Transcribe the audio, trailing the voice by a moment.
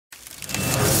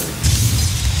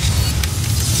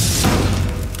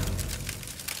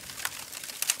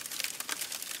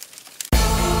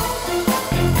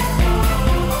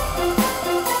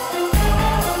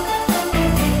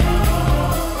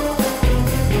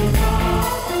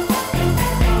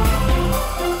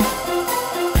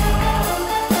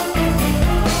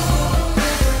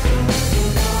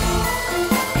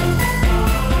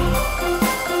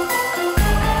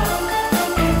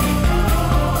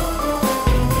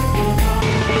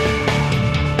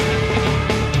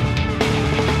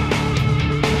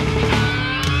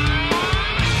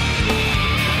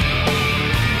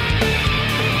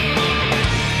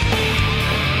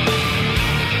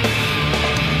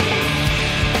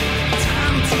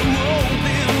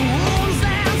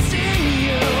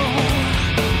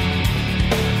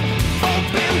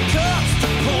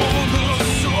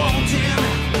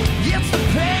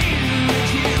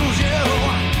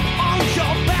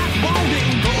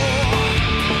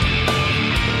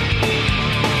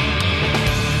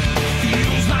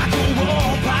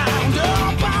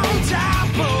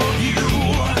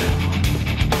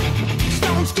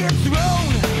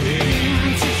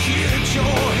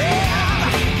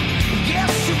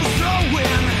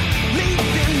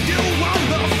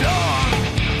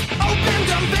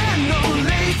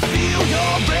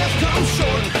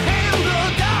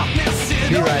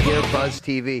Buzz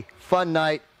TV. Fun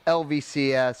night,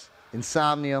 LVCS,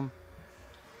 Insomnium.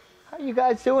 How are you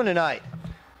guys doing tonight?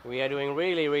 We are doing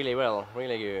really, really well,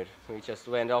 really good. We just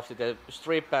went off to the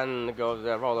strip and go to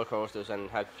the roller coasters and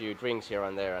had a few drinks here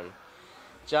and there and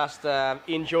just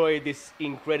enjoy this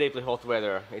incredibly hot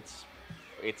weather.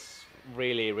 It's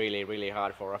really, really, really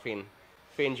hard for a Finn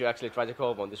to actually try to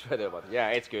cope on this weather, but yeah,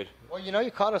 it's good. Well, you know, you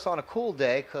caught us on a cool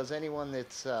day because anyone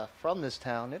that's from this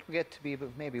town, it'll get to be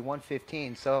maybe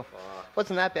 115, so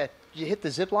wasn't that bad. Did you hit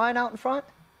the zip line out in front?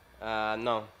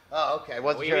 No. Oh, okay.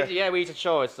 We just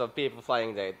show it, so people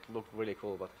flying there. It looked really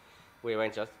cool, but we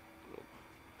went just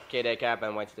KD cab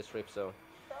and went to the strip, so.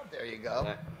 Oh, there you go.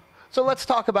 Yeah. So let's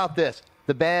talk about this.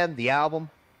 The band, the album,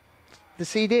 the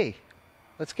CD.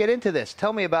 Let's get into this.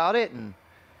 Tell me about it and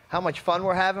how much fun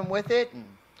we're having with it. And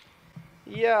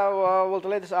yeah, well, the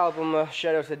latest album,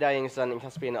 Shadows of the Dying Sun, it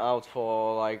has been out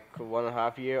for like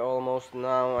 1.5 years almost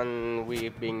now, and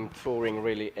we've been touring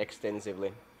really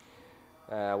extensively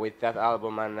with that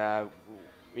album, and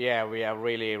yeah, we are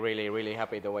really, really, really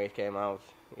happy the way it came out.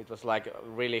 It was like a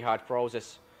really hard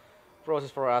process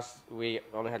for us. We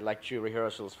only had like 2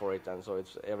 rehearsals for it, and so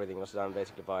everything was done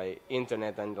basically by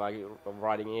internet and like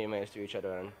writing emails to each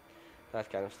other and that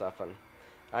kind of stuff.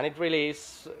 And it really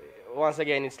is, once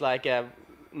again, it's like a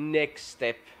next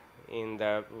step in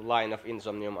the line of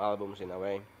Insomnium albums in a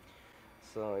way.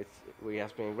 So we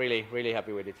have been really, really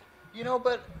happy with it. you know,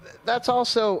 but that's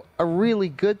also a really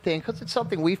good thing because it's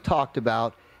something we've talked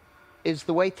about is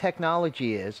the way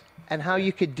technology is and how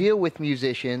you could deal with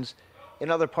musicians in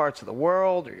other parts of the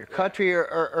world or your country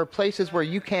or places where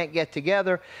you can't get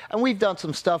together. And we've done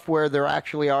some stuff where there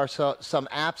actually are some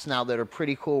apps now that are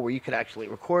pretty cool where you could actually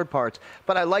record parts.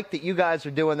 But I like that you guys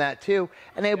are doing that too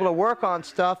and able to work on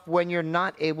stuff when you're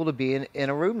not able to be in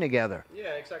a room together.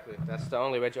 Yeah, exactly. That's the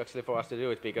only way to actually for us to do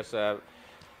it because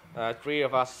 3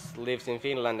 of us lives in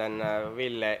Finland and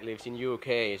Ville lives in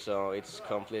UK, so it's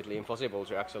completely impossible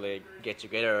to actually get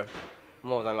together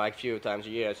more than like few times a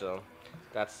year. So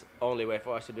that's the only way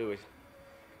for us to do it.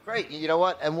 Great. You know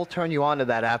what? And we'll turn you on to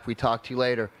that app. We talk to you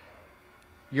later.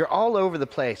 You're all over the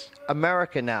place.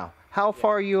 America now. How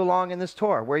far are you along in this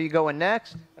tour? Where are you going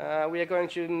next? We are going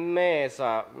to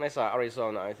Mesa,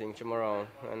 Arizona, I think, tomorrow.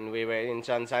 And we were in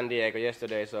San Diego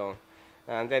yesterday, so.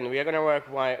 And then we are going to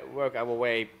work our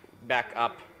way back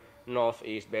up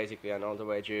northeast, basically, and all the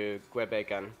way to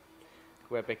Quebec and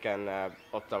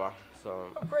Ottawa. So.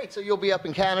 Oh, great. So you'll be up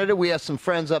in Canada. We have some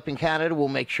friends up in Canada. We'll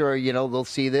make sure, you know, they'll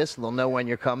see this. They'll know when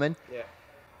you're coming. Yeah.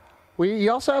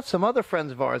 You also have some other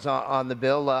friends of ours on the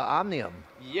bill, Omnium.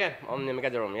 Yeah, Omnium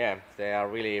Gatherum, yeah. They are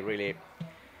really, really,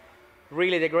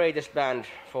 really the greatest band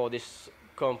for this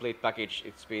complete package.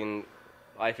 It's been,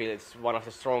 I feel it's one of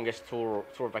the strongest tour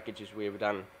packages we've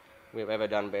ever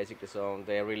done, basically. So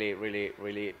they really, really,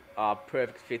 really are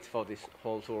perfect fit for this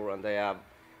whole tour, and they are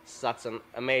such an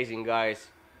amazing guys.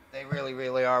 They really,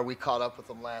 really are. We caught up with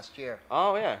them last year.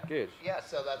 Oh, yeah, good. Yeah,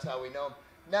 so that's how we know them.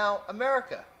 Now,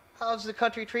 America, how's the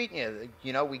country treating you?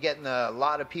 You know, we getting a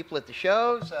lot of people at the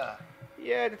shows?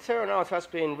 Yeah, the turnout has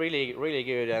been really, really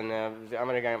good, and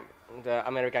the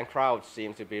American crowd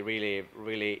seems to be really,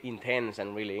 really intense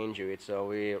and really into it, so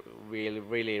we really,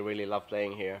 really love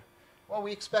playing here. Well,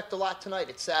 we expect a lot tonight.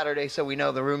 It's Saturday, so we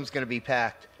know the room's going to be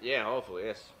packed. Yeah, hopefully,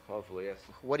 yes. Hopefully, yes.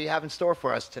 What do you have in store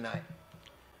for us tonight?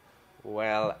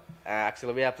 Well,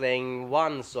 actually, we are playing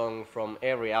one song from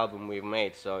every album we've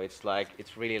made, so it's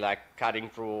really like cutting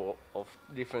through of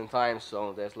different times.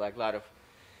 So there's like a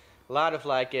lot of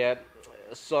like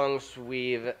songs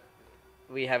we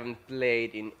haven't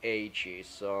played in ages.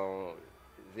 So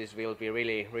this will be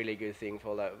really, really good thing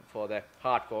for the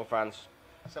hardcore fans.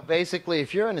 So basically,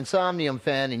 if you're an Insomnium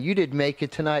fan and you didn't make it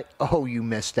tonight, oh, you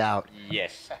missed out.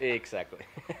 Yes, exactly.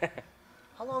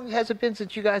 How long has it been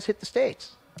since you guys hit the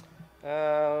States?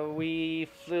 We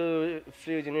flew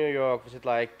to New York. Was it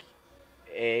like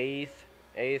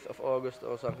 8th of August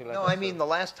or something like that? No, I mean the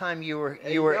last time you were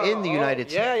in the United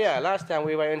States. Yeah. Last time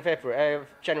we were in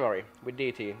January with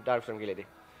DT, Dark Tranquility.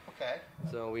 Okay.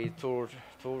 So we toured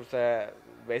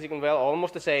basically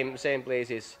almost the same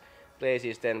places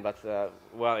then, but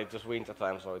well, it was winter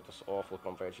time, so it was awful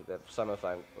compared to the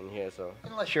summertime in here. So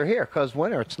unless you're here, because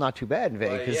winter it's not too bad in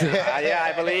Vegas. Yeah,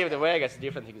 I believe the Vegas is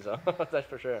different thing, so that's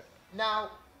for sure. Now,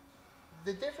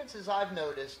 the differences I've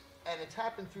noticed, and it's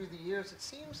happened through the years, it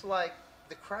seems like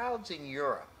the crowds in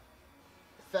Europe,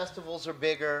 the festivals are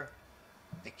bigger,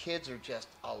 the kids are just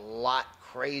a lot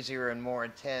crazier and more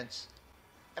intense.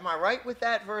 Am I right with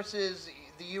that versus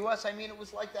the U.S.? I mean, it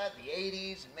was like that in the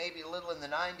 80s and maybe a little in the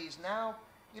 90s. Now,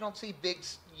 you don't see big,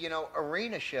 you know,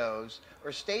 arena shows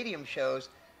or stadium shows,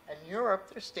 And Europe,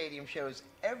 there's stadium shows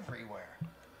everywhere.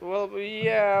 Well,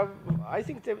 yeah, I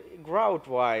think the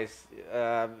crowd-wise,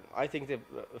 I think the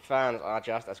fans are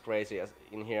just as crazy as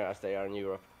in here as they are in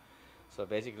Europe. So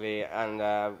basically, and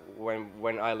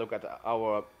when I look at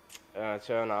our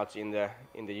turnouts in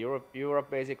the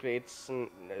Europe basically,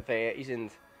 there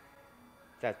isn't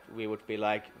that we would be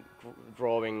like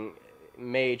drawing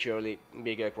majorly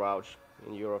bigger crowds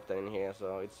in Europe than in here.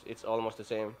 So it's almost the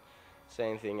same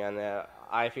thing, and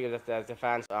I feel that the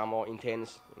fans are more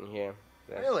intense in here.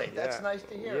 Really? That's nice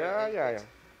to hear. Yeah.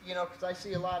 You know, because I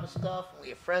see a lot of stuff. We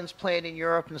have friends playing in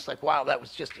Europe, and it's like, wow, that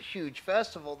was just a huge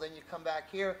festival. Then you come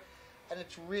back here, and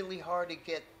it's really hard to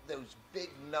get those big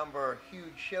number,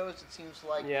 huge shows. It seems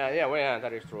like. Yeah,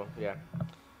 that is true.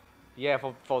 Yeah.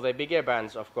 For the bigger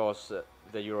bands, of course,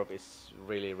 the Europe is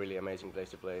really amazing place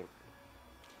to play,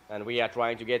 and we are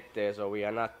trying to get there. So we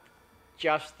are not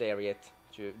just there yet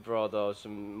to draw those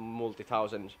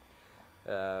multi-thousand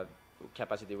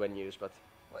capacity venues, but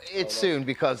it's soon,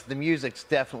 because the music's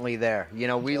definitely there. You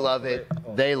know, we love it.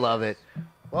 They love it.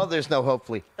 Well, there's no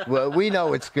hopefully. Well, we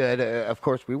know it's good. Of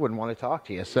course, we wouldn't want to talk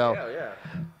to you. So. Yeah.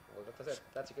 Well,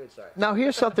 that's a good sign. Now,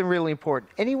 here's something really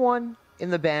important. Anyone in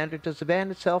the band, or does the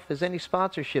band itself, has any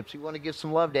sponsorships? You want to give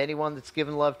some love to anyone that's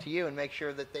given love to you and make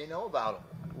sure that they know about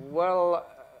them? Well,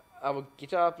 our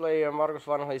guitar player Markus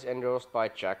Vanha is endorsed by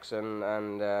Jackson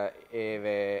and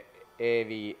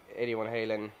Eddie Van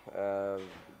Halen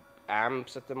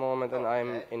amps at the moment, and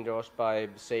I'm endorsed by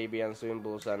Sabian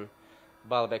cymbals and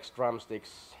Balbeck's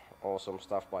drumsticks. Awesome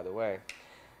stuff, by the way.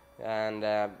 And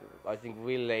I think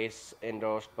Ville is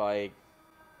endorsed by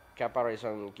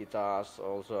Caparison guitars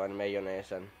also, and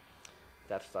Mayonnaise and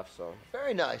that stuff. So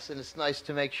very nice, and it's nice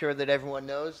to make sure that everyone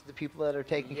knows the people that are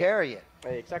taking care of you.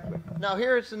 Exactly. Now,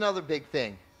 here's another big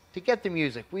thing. To get the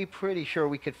music, we're pretty sure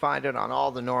we could find it on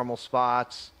all the normal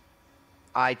spots,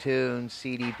 iTunes,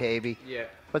 CD Baby. Yeah.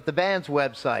 But the band's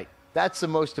website, that's the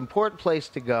most important place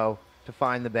to go to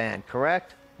find the band,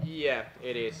 correct? Yeah,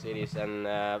 it is. And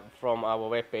from our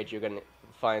webpage you can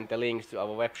find the links to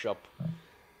our web shop,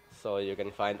 so you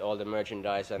can find all the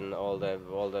merchandise and all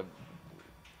the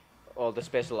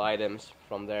special items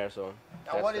from there. So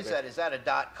now, what is that? Is that a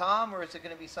 .com, or is it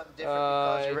going to be something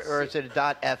different? Or is it a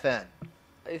 .fn?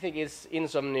 I think it's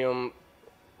Insomnium.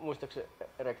 Muistaakseni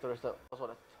rektorista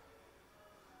osoitetta?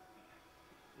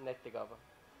 Nettikauppa.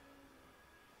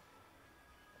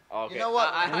 Okay. You know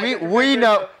what? We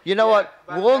know. You know what?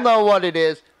 We'll know what it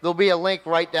is. There'll be a link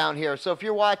right down here. So if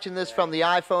you're watching this from the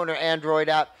iPhone or Android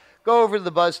app, go over to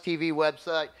the BUZZTV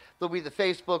website. There'll be the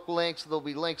Facebook links. There'll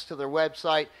be links to their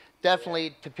website.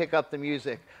 Definitely to pick up the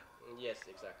music. Yes,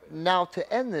 exactly. Now,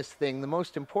 to end this thing, the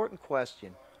most important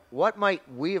question: what might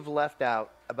we have left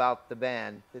out about the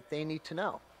band that they need to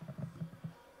know?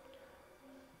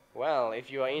 Well,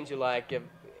 if you are into like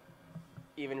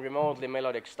even remotely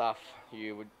melodic stuff,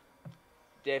 you would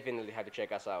definitely have to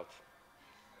check us out.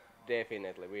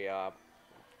 Definitely, we are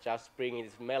just bringing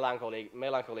this melancholy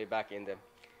back in the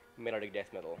melodic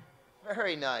death metal.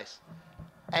 Very nice.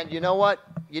 And you know what?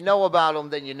 You know about them,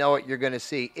 then you know what you're going to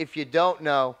see. If you don't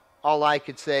know, all I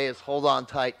could say is hold on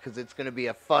tight, because it's going to be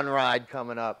a fun ride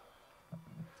coming up.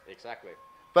 Exactly.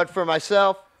 But for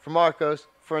myself, for Marcos,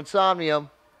 for Insomnium,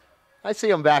 I see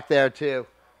them back there too.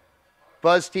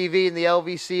 BUZZTV and the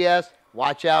LVCS,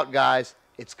 watch out, guys.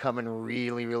 It's coming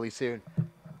really soon.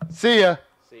 See ya.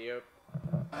 See you.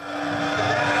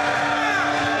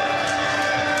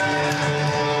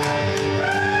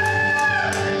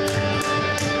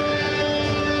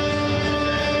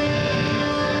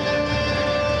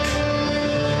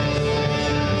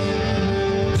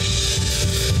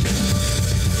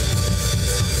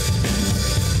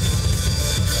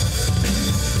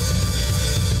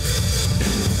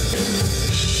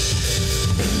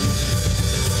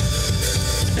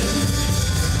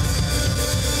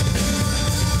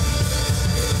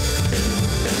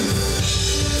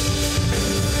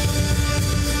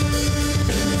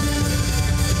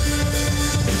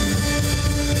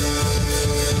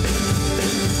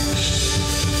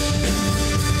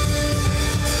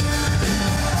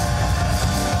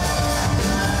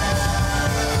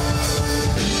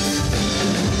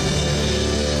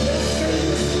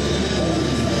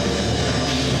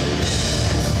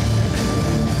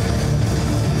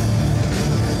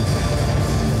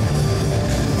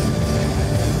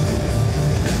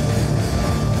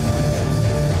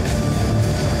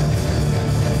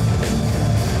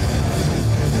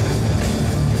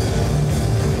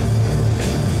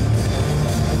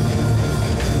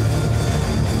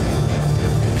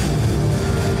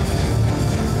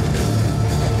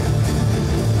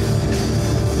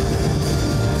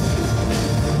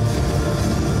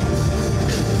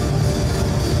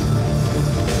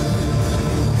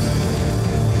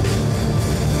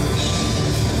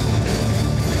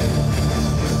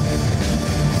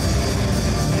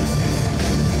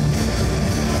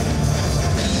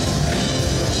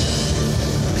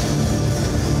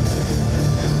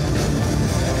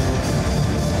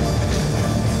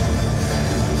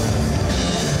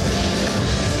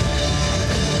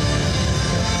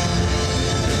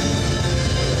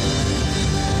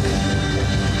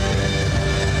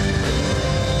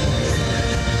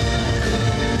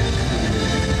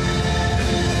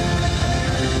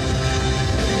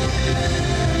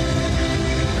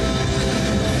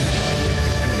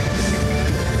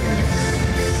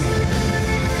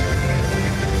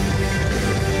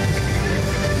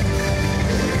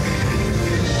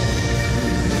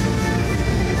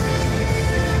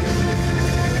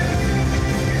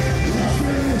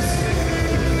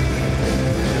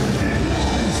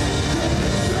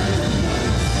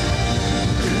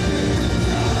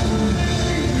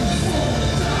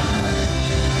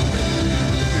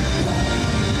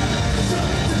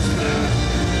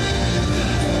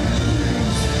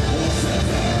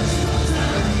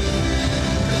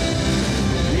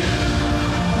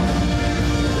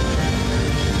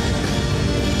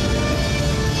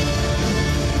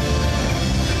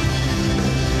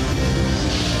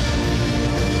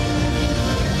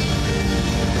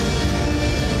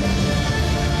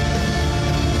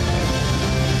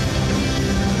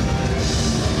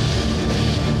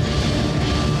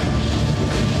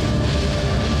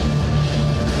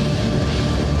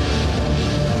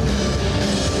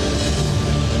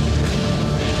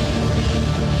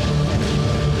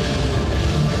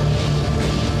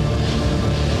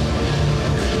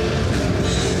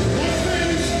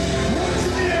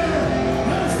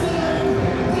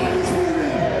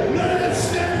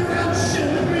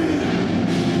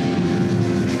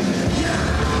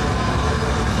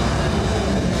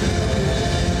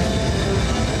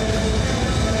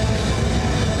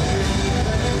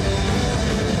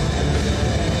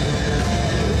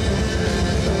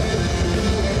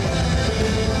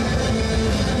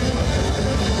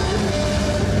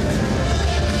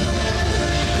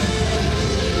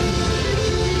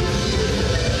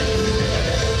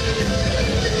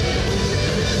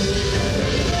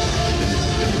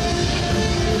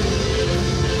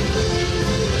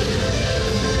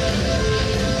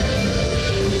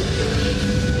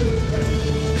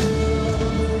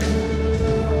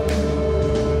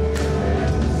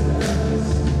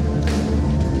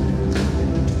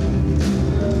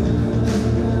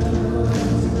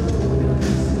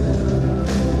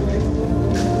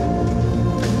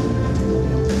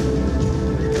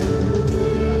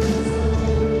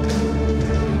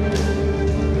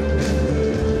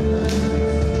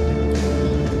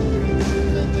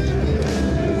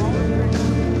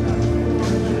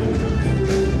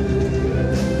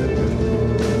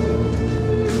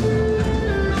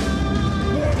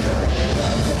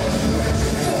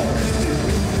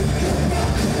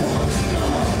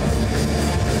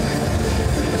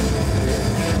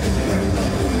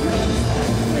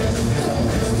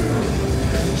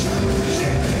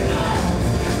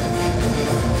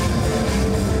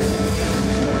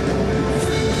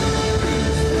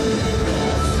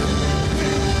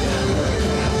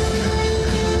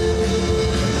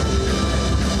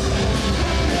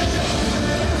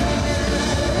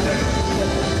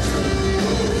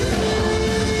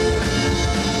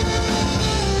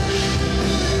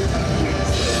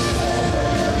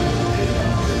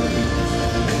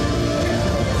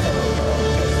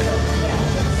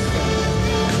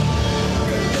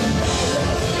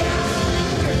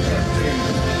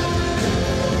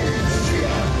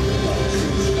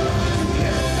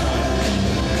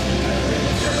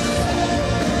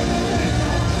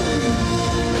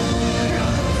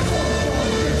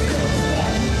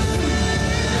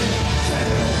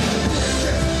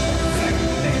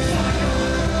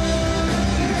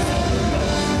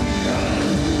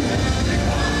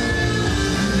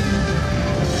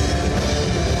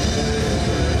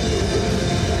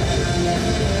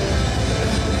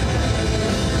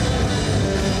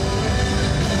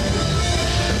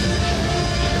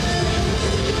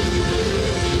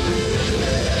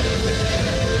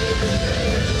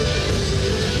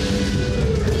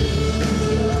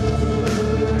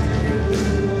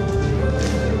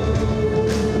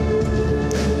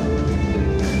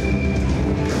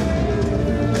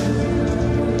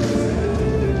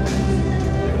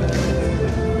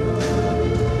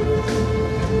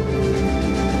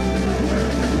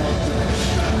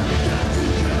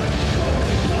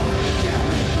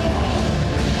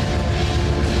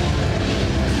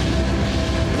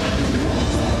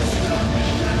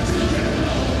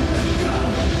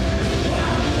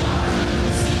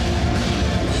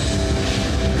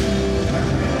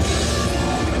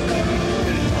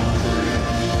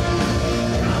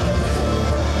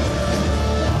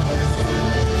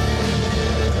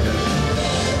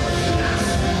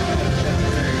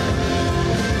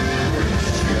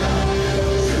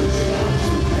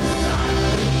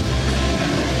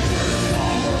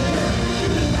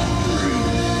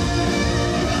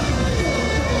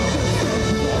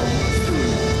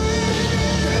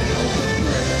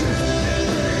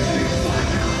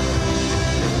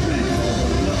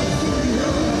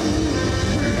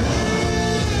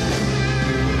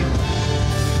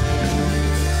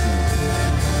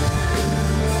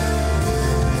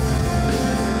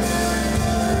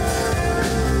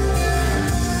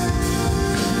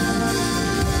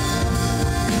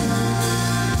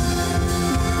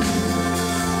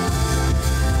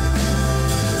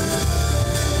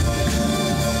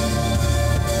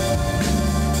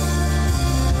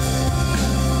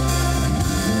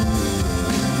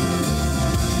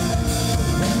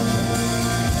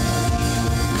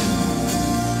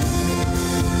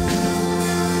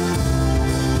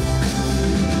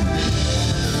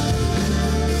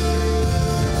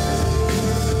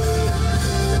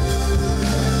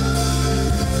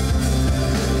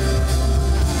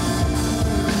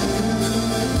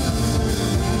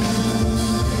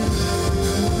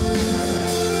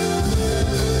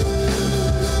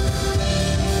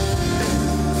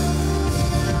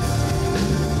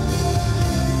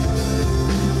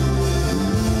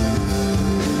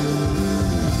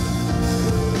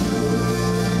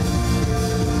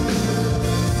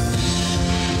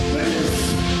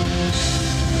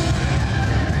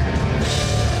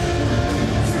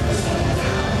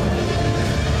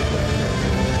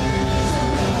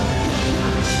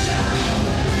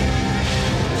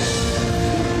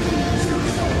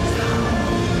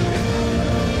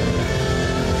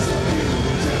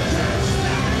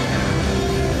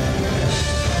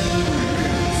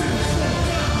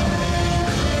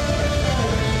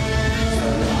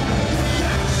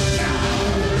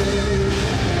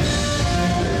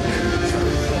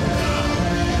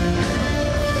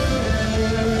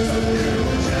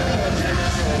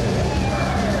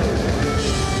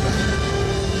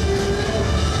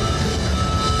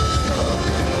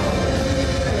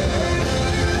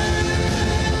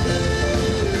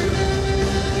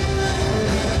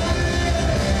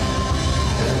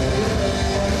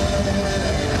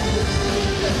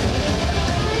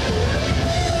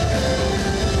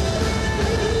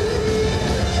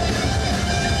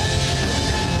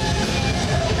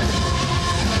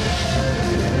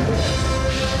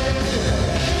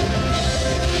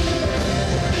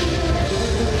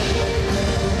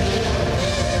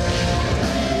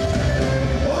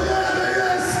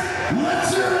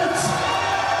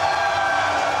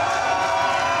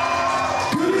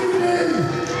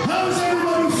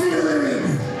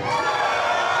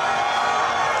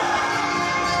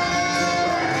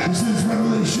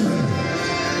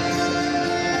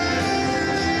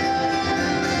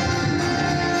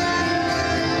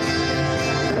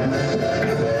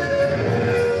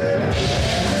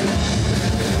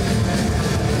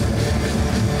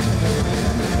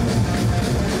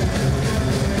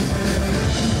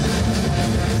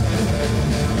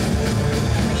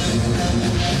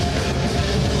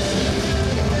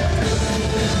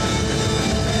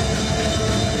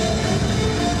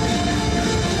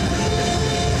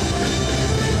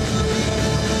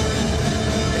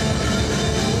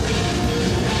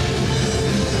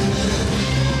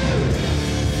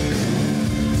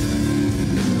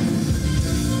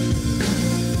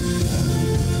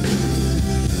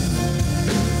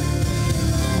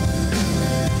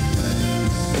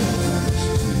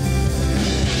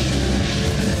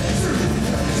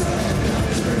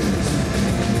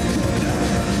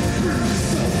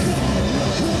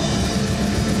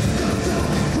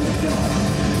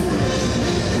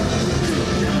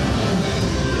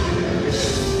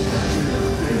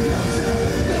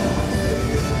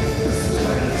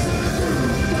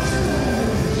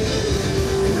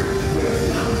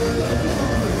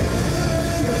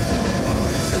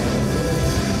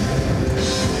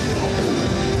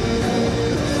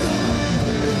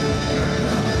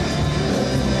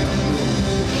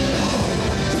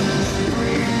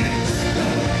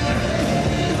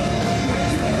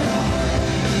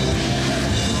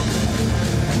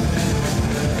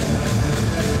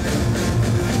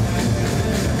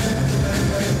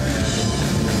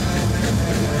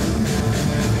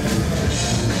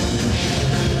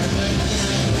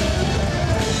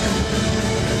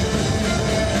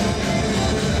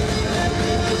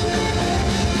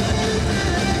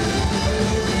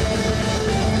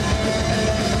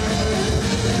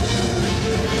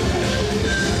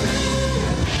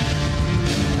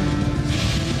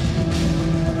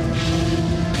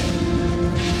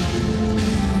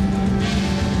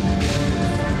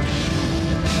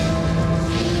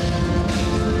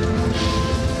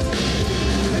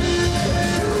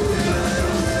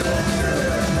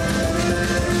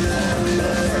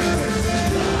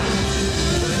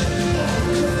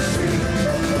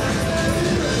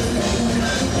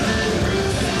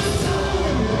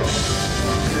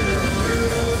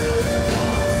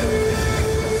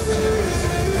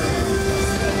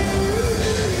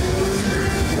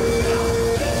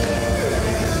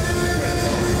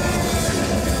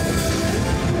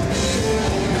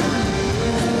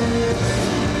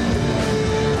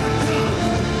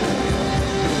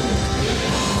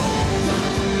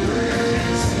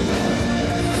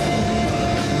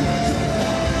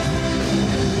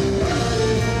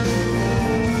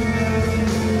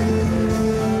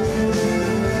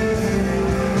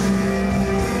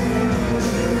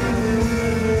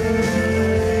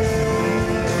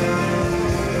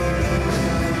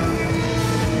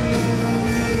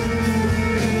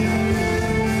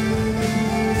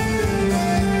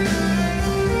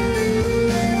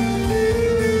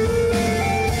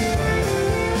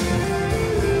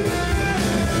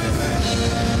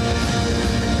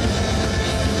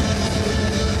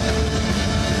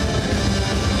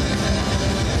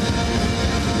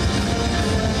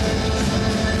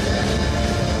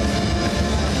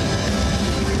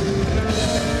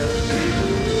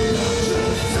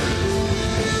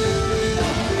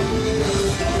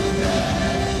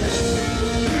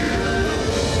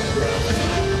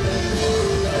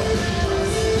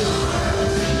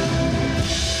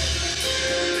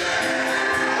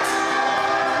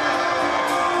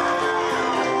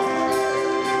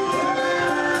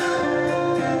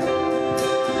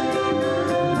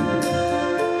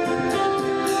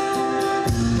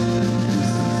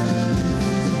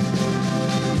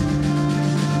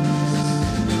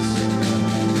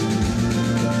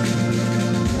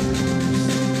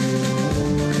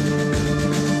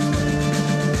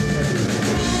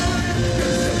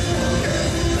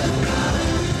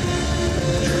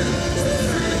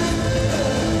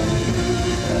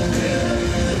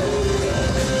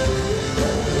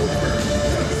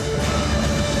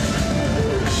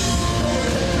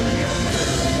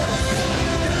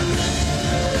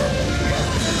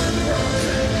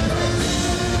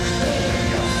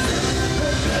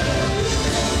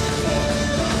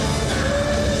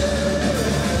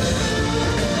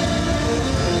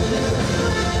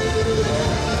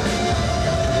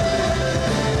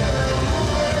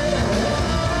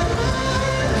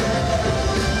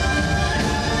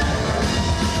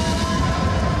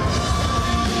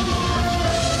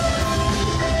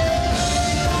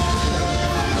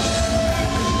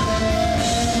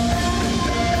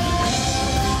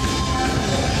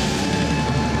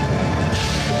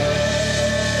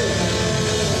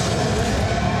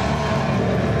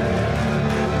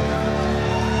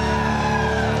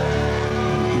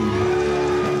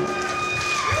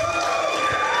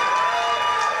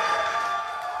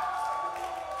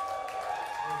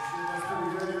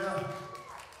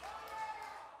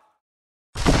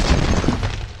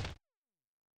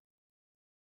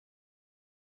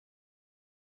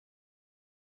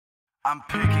 I'm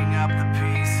picking up the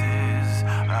pieces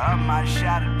of my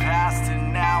shattered past,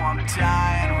 and now I'm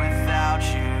dying without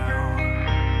you.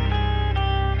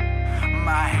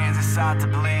 My hands are starting to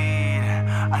bleed.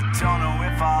 I don't know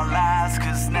if I'll last,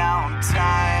 'cause now I'm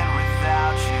dying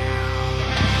without you.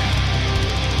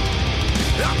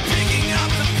 I'm picking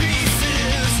up the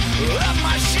pieces of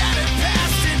my shattered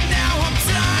past, and now I'm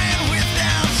dying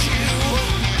without you.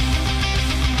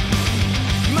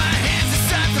 My hands are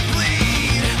starting to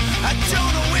bleed. I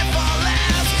don't know